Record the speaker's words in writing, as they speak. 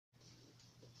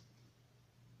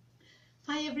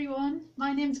Hi everyone,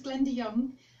 my name's Glenda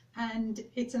Young and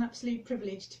it's an absolute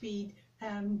privilege to be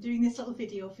doing this little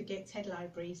video for Gateshead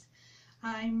Libraries.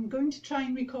 I'm going to try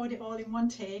and record it all in one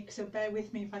take, so bear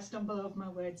with me if I stumble over my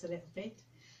words a little bit.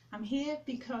 I'm here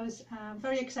because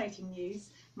very exciting news.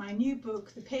 My new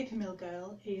book, The Paper Mill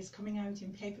Girl, is coming out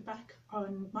in paperback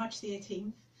on March the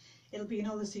 18th. It'll be in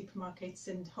all the supermarkets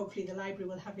and hopefully the library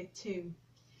will have it too.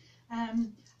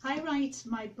 I write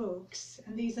my books,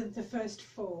 and these are the first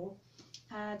four.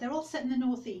 They're all set in the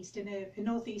northeast, in a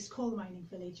northeast coal mining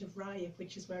village of Ryhope,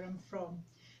 which is where I'm from.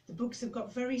 The books have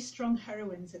got very strong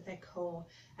heroines at their core.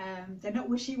 They're not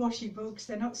wishy-washy books,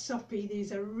 they're not soppy,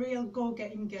 these are real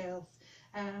go-getting girls.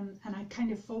 And I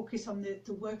kind of focus on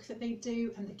the work that they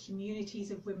do and the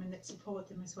communities of women that support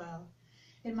them as well.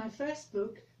 In my first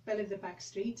book, Belle of the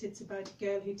Backstreet, it's about a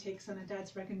girl who takes on her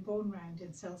dad's rag and bone round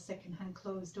and sells second-hand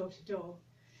clothes door to door.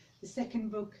 The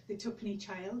second book, The Twopenny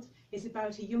Child, is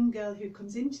about a young girl who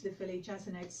comes into the village as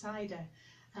an outsider.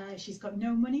 She's got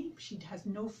no money, she has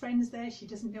no friends there, she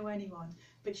doesn't know anyone,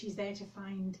 but she's there to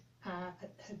find her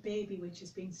baby which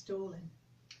has been stolen.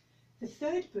 The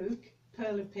third book,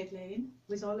 Pearl of Pit Lane,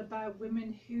 was all about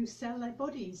women who sell their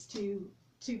bodies to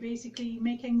basically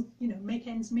make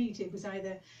ends meet. It was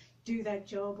either do that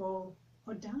job or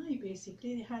die,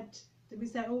 basically. There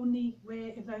was their only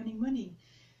way of earning money.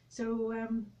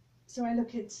 So I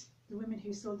look at the women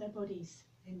who sold their bodies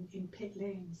in pit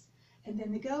lanes. And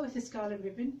then The Girl with the Scarlet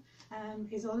Ribbon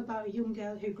is all about a young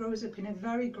girl who grows up in a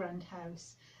very grand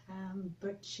house,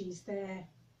 but she's there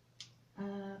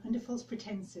under false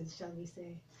pretenses, shall we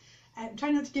say.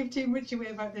 Try not to give too much away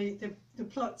about the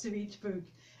plots of each book.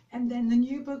 And then the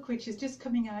new book, which is just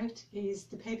coming out, is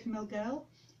The Paper Mill Girl.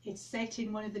 It's set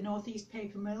in one of the northeast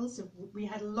paper mills. We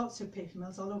had lots of paper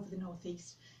mills all over the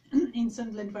northeast. In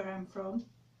Sunderland, where I'm from,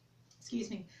 excuse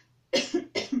me,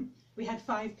 we had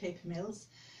 5 paper mills,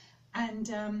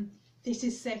 and this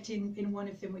is set in one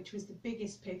of them, which was the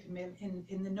biggest paper mill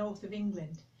in the north of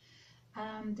England.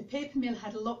 The paper mill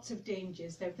had lots of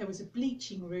dangers. There was a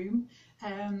bleaching room,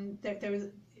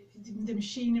 the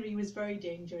machinery was very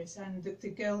dangerous, and the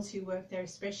girls who worked there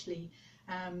especially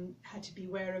had to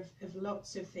beware of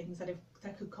lots of things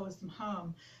that could cause them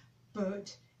harm.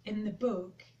 But in the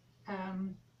book,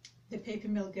 The Paper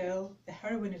Mill Girl, the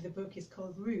heroine of the book, is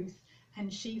called Ruth,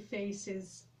 and she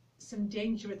faces some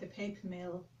danger at the paper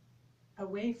mill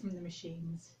away from the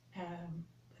machines.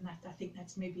 And I think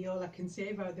that's maybe all I can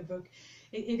say about the book.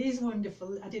 It is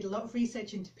wonderful. I did a lot of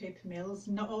research into paper mills,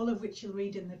 not all of which you'll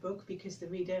read in the book, because the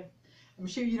reader, I'm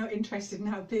sure you're not interested in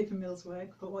how paper mills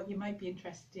work, but what you might be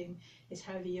interested in is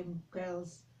how the young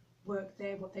girls worked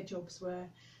there, what their jobs were.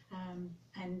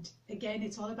 And again,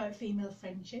 it's all about female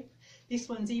friendship. This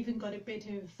one's even got a bit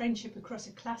of friendship across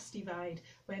a class divide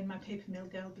when my paper mill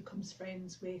girl becomes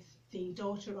friends with the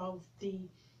daughter of the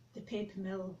paper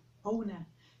mill owner.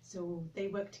 So they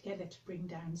work together to bring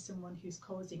down someone who's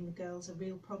causing the girls a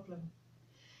real problem.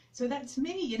 So that's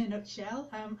me in a nutshell.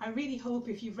 I really hope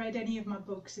if you've read any of my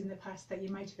books in the past that you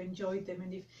might have enjoyed them,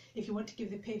 and if you want to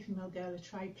give The Paper Mill Girl a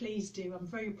try, please do. I'm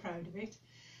very proud of it.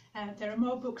 There are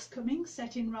more books coming,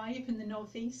 set in Ryhope in the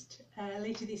northeast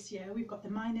later this year. We've got The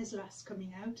Miner's Lass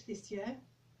coming out this year.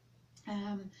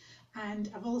 And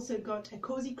I've also got a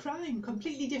cosy crime,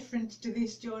 completely different to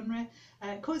this genre,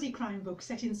 cosy crime book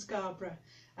set in Scarborough,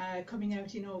 coming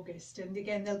out in August. And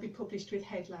again, they'll be published with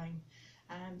Headline.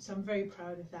 So I'm very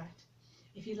proud of that.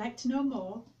 If you'd like to know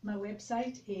more, my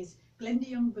website is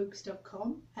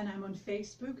glendayoungbooks.com, and I'm on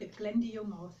Facebook at Glenda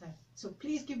Young Author. So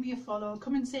please give me a follow,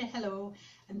 come and say hello,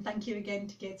 and thank you again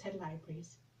to Gateshead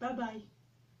Libraries. Bye bye.